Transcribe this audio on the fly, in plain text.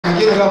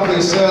Give it up for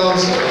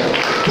yourselves.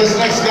 This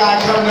next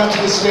guy coming up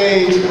to the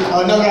stage,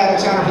 another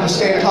out-of-towner from the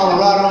state of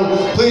Colorado.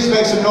 Please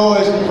make some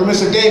noise for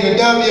Mr. David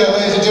W.,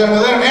 ladies and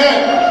gentlemen. Let him hear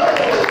it.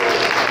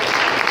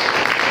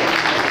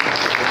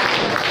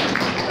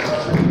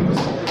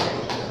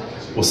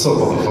 What's up,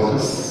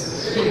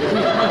 motherfuckers?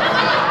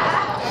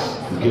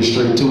 Get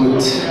straight to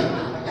it.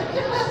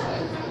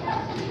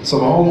 So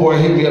my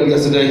homeboy hit me up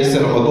yesterday. He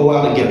said, I'm gonna go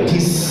out and get a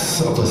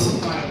piece of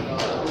pussy.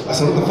 I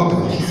said, what the fuck is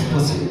a piece of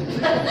pussy?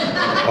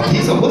 A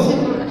piece of pussy?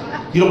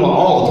 You don't want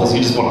all the pussy,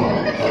 you just want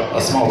a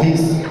small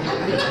piece.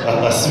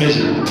 A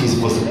smidgen piece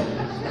of pussy.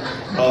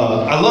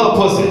 I love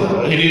pussy.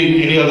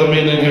 Any other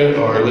men in here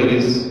or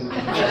ladies?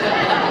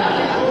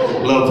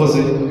 Love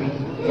pussy?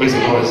 Make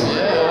some noise.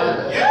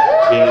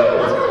 Yeah.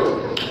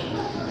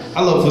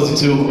 I love pussy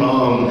too.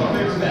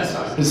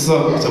 It's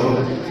okay.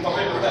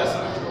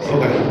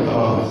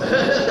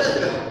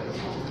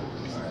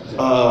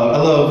 I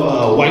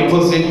love white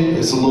pussy.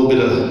 It's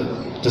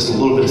just a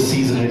little bit of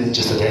seasoning,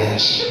 just a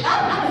dash.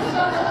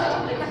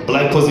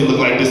 Black pussy look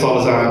like this all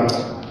the time.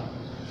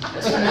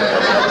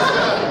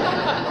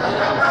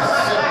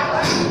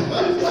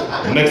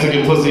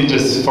 Mexican pussy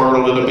just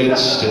fertile in a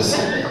bitch. Just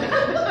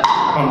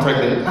I'm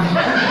pregnant.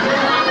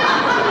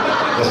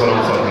 That's what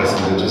I'm fucking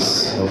Mexican bitches.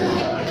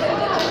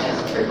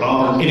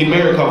 Any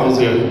married couples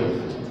here?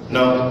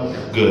 No?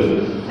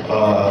 Good.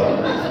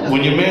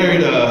 When you're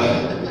married,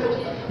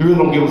 you really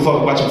don't give a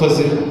fuck about your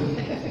pussy.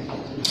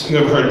 You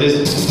ever heard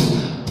this?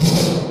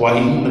 While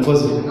he eating the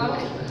pussy?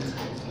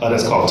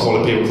 That's called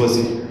toilet paper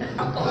pussy.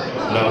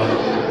 No?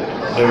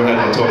 Never had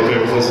no toilet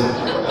paper pussy? I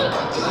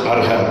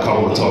don't have a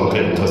couple of toilet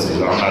paper pussy,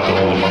 but I'm not the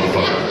only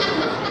motherfucker.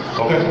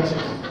 Okay?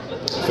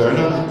 Fair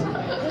enough.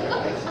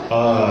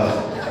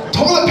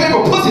 Toilet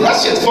paper pussy, that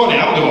shit's funny. I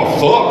don't give a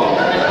fuck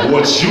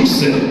what you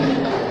say.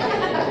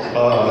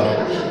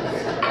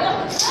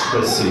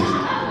 Let's see.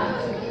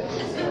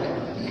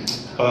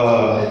 I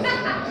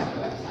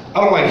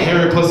don't like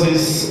hairy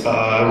pussies. It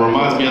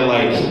reminds me of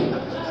like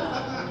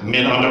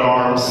men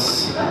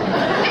underarms.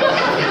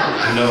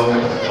 You know,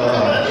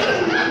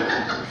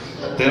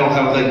 they don't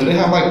have like, do they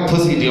have like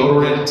pussy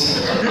deodorant?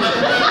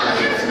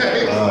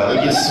 It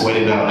gets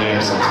sweaty down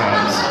there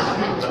sometimes.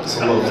 It's a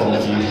little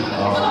funky.